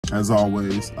As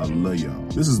always, I love y'all.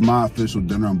 This is my official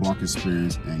dinner and blanc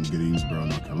experience in Greensboro,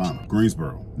 North Carolina.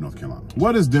 Greensboro, North Carolina.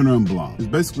 What is dinner and blanc? It's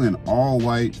basically an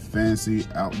all-white, fancy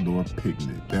outdoor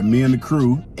picnic that me and the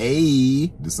crew,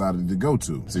 decided to go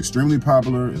to. It's extremely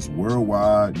popular. It's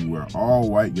worldwide. You wear all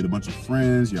white, get a bunch of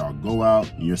friends, y'all go out,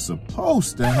 and you're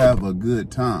supposed to have a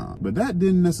good time. But that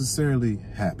didn't necessarily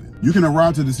happen. You can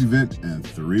arrive to this event in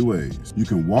 3 ways. You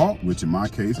can walk, which in my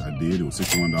case, I did. It was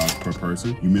 $61 per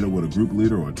person. You meet up with a group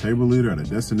leader or a table leader at a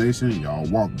destination, y'all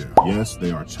walk there. Yes,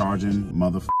 they are charging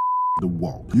the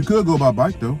walk. You could go by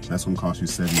bike though. That's gonna cost you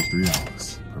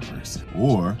 $73 per person.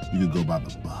 Or you could go by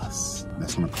the bus.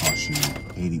 That's gonna cost you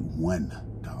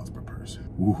 $81 per person.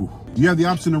 Ooh. You have the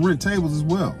option to rent tables as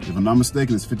well. If I'm not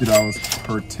mistaken, it's $50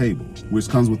 per table, which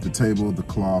comes with the table, the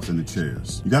cloth, and the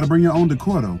chairs. You gotta bring your own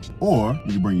decor though. Or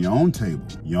you can bring your own table,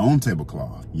 your own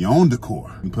tablecloth, your own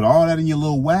decor. You put all that in your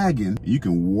little wagon, you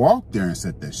can walk there and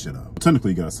set that shit up.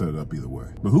 Technically, you gotta set it up either way.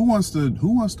 But who wants to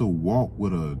walk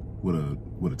with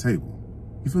a table?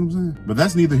 You feel what I'm saying? But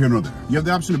that's neither here nor there. You have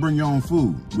the option to bring your own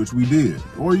food, which we did.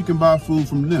 Or you can buy food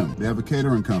from them. They have a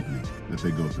catering company that they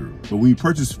go through. But when you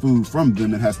purchase food from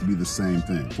them, it has to be the same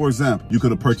thing. For example, you could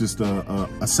have purchased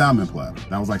a salmon platter.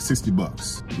 That was like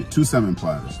 $60. You get 2 salmon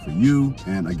platters for you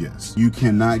and a guest. You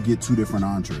cannot get 2 different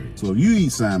entrees. So if you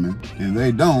eat salmon and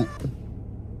they don't,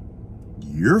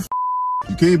 you're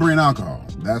You can't bring alcohol.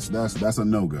 That's a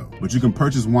no-go. But you can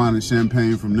purchase wine and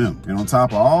champagne from them. And on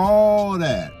top of all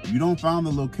that, you don't find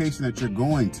the location that you're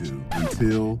going to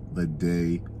until the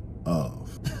day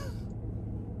of.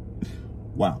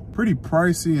 Wow. Pretty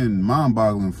pricey and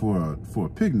mind-boggling for a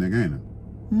picnic, ain't it?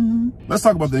 Let's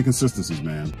talk about the inconsistencies,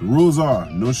 man. The rules are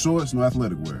no shorts, no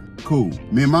athletic wear. Cool.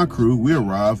 Me and my crew, we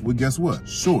arrived with, guess what?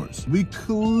 Shorts. We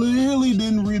clearly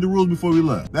didn't read the rules before we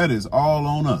left. That is all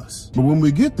on us. But when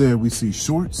we get there, we see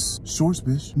shorts,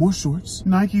 bitch, more shorts,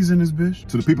 Nikes in this bitch.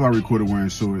 To the people I recorded wearing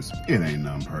shorts, it ain't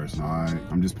nothing personal, all right?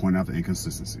 I'm just pointing out the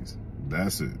inconsistencies.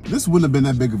 That's it. This wouldn't have been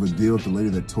that big of a deal if the lady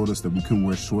that told us that we couldn't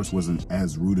wear shorts wasn't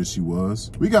as rude as she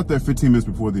was. We got there 15 minutes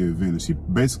before the event and she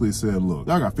basically said, look,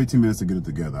 y'all got 15 minutes to get it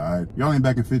together, all right? Y'all ain't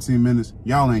back in 15 minutes,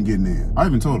 y'all ain't getting in. I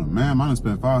even told her, ma'am, I done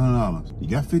spent $500. You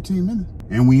got 15 minutes?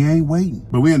 And we ain't waiting.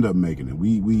 But we ended up making it.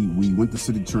 We went to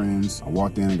City Trends. I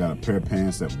walked in and got a pair of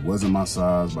pants that wasn't my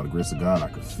size. By the grace of God, I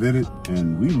could fit it.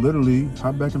 And we literally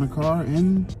hopped back in the car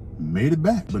and made it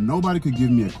back. But nobody could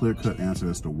give me a clear-cut answer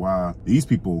as to why these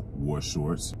people wore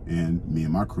shorts and me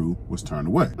and my crew was turned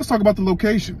away. Let's talk about the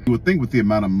location. You would think with the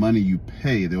amount of money you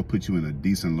pay, they'll put you in a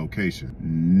decent location.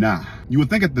 Nah. You would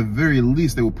think at the very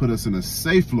least they would put us in a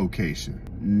safe location.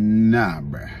 Nah,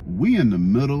 bruh. We in the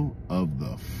middle of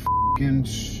the fucking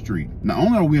street. Not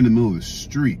only are we in the middle of the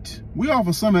street, we off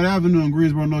of Summit Avenue in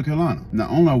Greensboro, North Carolina. Not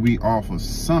only are we off of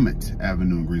Summit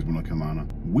Avenue in Greensboro, North Carolina,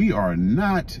 we are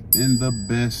not in the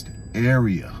best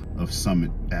area of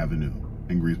Summit Avenue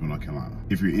in Greensboro, North Carolina.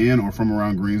 If you're in or from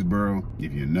around Greensboro,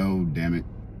 if you know, damn it,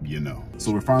 you know.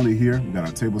 So we're finally here. We got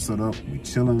our table set up. We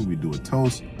chilling. We do a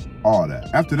toast. All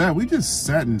that. After that, we just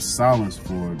sat in silence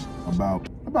for about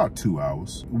 2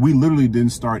 hours. We literally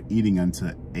didn't start eating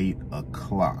until 8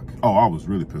 o'clock. Oh, I was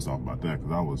really pissed off about that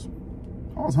because I was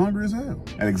hungry as hell.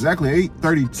 At exactly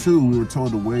 8:32, we were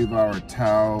told to wave our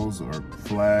towels or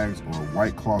flags or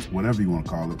white cloths, whatever you want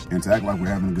to call it, and to act like we're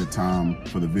having a good time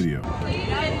for the video. Please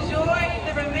enjoy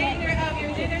the remainder of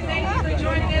your dinner. Thank you for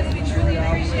joining us. We truly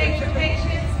appreciate your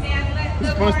patience and let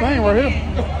the First thing right here.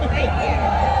 Thank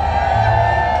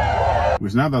you.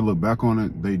 Which now that I look back on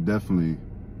it, they definitely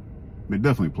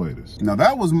played us. Now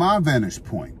that was my vantage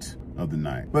point of the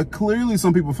night, but clearly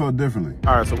some people felt differently.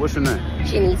 All right, so what's your name?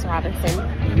 Shanice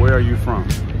Robinson. Where are you from?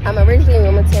 I'm originally in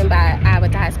Wilmington, but I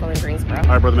went to high school in Greensboro. All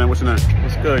right, brother man, what's your name?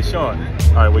 What's good, Sean?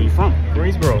 All right, where you from?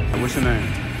 Greensboro. And what's your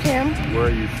name? Kim, Where are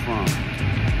you from?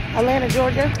 Atlanta,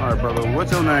 Georgia. All right, brother,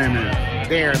 what's your name is?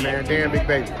 Darren, man. Darren Big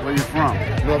Baby. Where you from?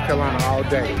 North Carolina all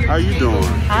day. How you doing?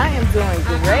 I am doing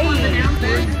great.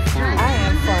 Where are you from? I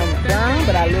am from Durham,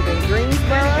 but I live in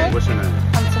Greensboro. What's your name?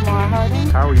 I'm Tamara Harding.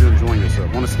 How are you enjoying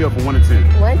yourself? On a scale from 1 to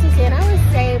 10. 1 to 10, I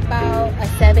would say about a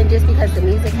 7 just because the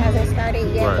music hasn't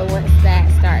started yet, Right. but once that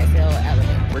starts, it'll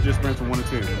elevate. What's your experience from 1 to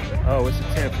 10? Oh, it's a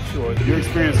 10 for sure. Your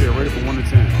experience here, rated from 1 to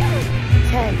 10.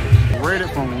 10. Rated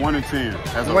from 1 to 10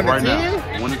 as of 1 to right 10?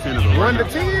 now. 1 to 10 as of right 1 now. to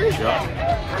 10?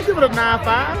 Yeah. I give it a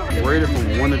 9.5. Rated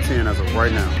from 1 to 10 as of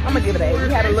right now. I'm gonna give it an 8.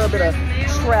 We had a little bit of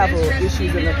travel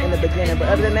issues in the beginning, but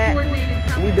other than that,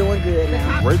 we doing good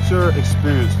now. Rate your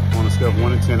experience on a scale of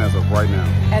 1 to 10 as of right now.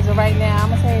 As of right now, I'm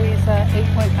gonna say it's a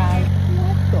 8.5.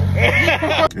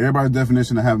 Everybody's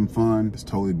definition of having fun is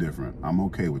totally different. I'm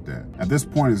okay with that. At this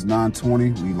point, it's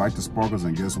 9:20. We like the sparkles,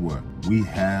 and guess what? We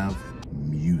have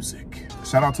music.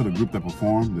 Shout out to the group that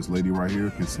performed. This lady right here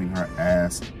can sing her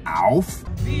ass off.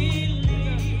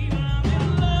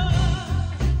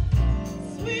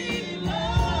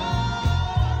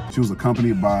 She was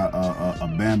accompanied by a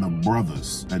band of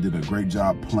brothers that did a great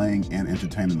job playing and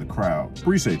entertaining the crowd.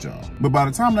 Appreciate y'all. But by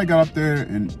the time they got up there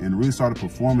and really started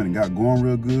performing and got going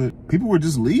real good, people were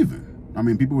just leaving. I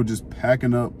mean, people were just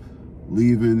packing up,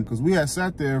 leaving, because we had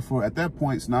sat there for, at that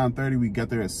point, it's 9:30, we got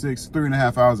there at 6,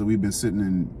 3.5 hours that we've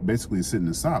been basically sitting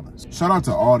in silence. Shout out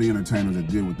to all the entertainers that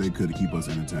did what they could to keep us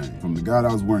entertained. From the guy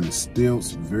that was wearing the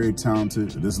stilts, very talented,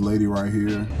 to this lady right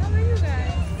here. How are you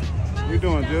guys? We're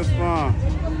doing just fine.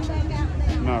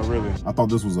 Not really. I thought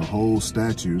this was a whole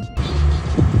statue.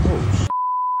 Oh,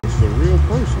 it's a real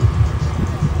person.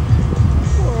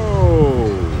 Whoa.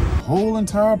 Whole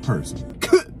entire person.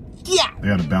 Yeah. They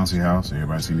had a bouncy house.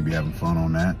 Everybody seemed to be having fun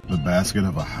on that. The basket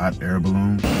of a hot air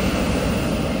balloon.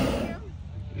 Yeah.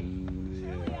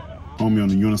 Homie on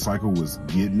the unicycle was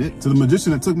getting it. To the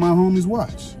magician that took my homie's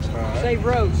watch. Say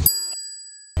roast.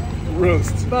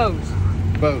 Roast. Boast.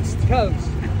 Boast. Toast.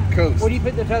 Coast. What do you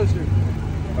put in the toaster?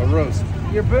 A roast.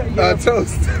 You're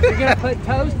toast. You're gonna put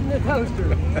toast in the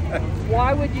toaster.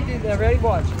 Why would you do that? Ready?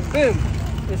 Watch. Boom.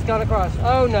 It's gone across.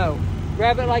 Oh no.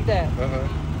 Grab it like that.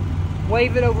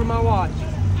 Wave it over my watch.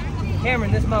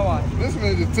 Cameron, this is my watch. This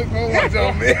man just took my watch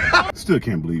on me. Still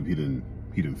can't believe he didn't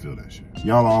feel that shit.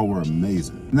 Y'all all were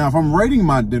amazing. Now, if I'm rating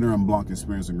my dinner and Blanc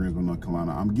experience in Greensboro, North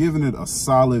Carolina, I'm giving it a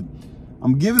solid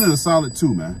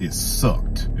 2, man. It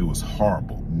sucked. It was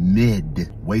horrible.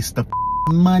 Mid. Waste of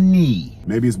money.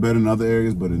 Maybe it's better in other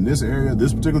areas, but in this area,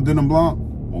 this particular dinner and Blanc,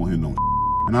 won't hit no.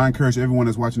 And I encourage everyone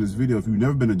that's watching this video, if you've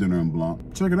never been to dinner and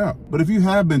Blanc, check it out. But if you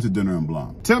have been to dinner and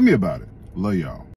Blanc, tell me about it. Love y'all.